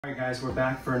Alright guys, we're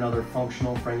back for another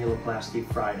Functional Frenuloplasty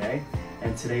Friday,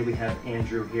 and today we have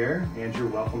Andrew here. Andrew,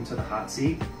 welcome to the hot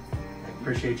seat. I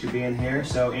appreciate you being here.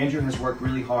 So Andrew has worked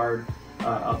really hard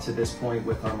up to this point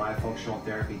with our Myofunctional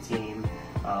therapy team,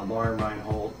 Lauren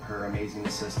Reinhold, her amazing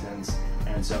assistants,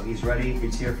 and so he's ready,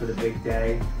 he's here for the big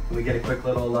day. Can we get a quick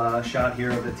little shot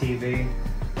here of the TV?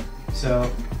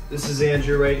 So this is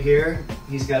Andrew right here.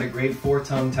 He's got a grade 4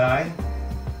 tongue tie.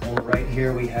 And right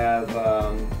here we have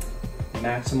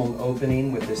maximum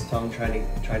opening with his tongue trying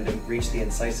to reach the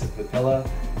incisive papilla.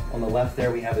 On the left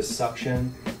there we have his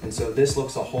suction, and so this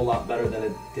looks a whole lot better than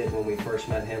it did when we first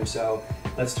met him. So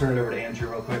let's turn it over to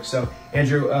Andrew real quick. So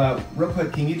Andrew, real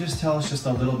quick, can you just tell us just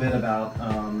a little bit about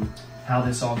how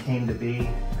this all came to be?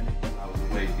 When I was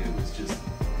awake, it was just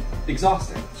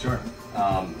exhausting. Sure.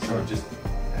 So just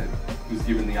was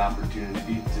given the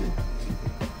opportunity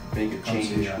to make a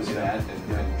change with that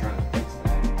and trying to fix that.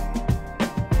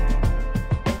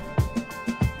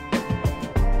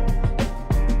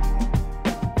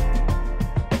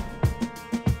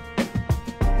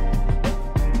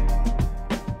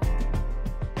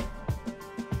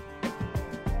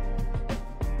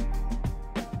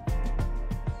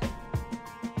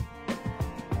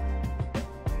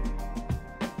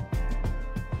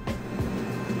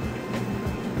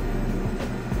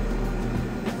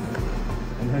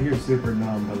 I know you're super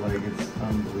numb, but like it's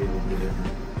unbelievably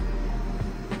different.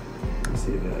 You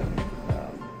see that?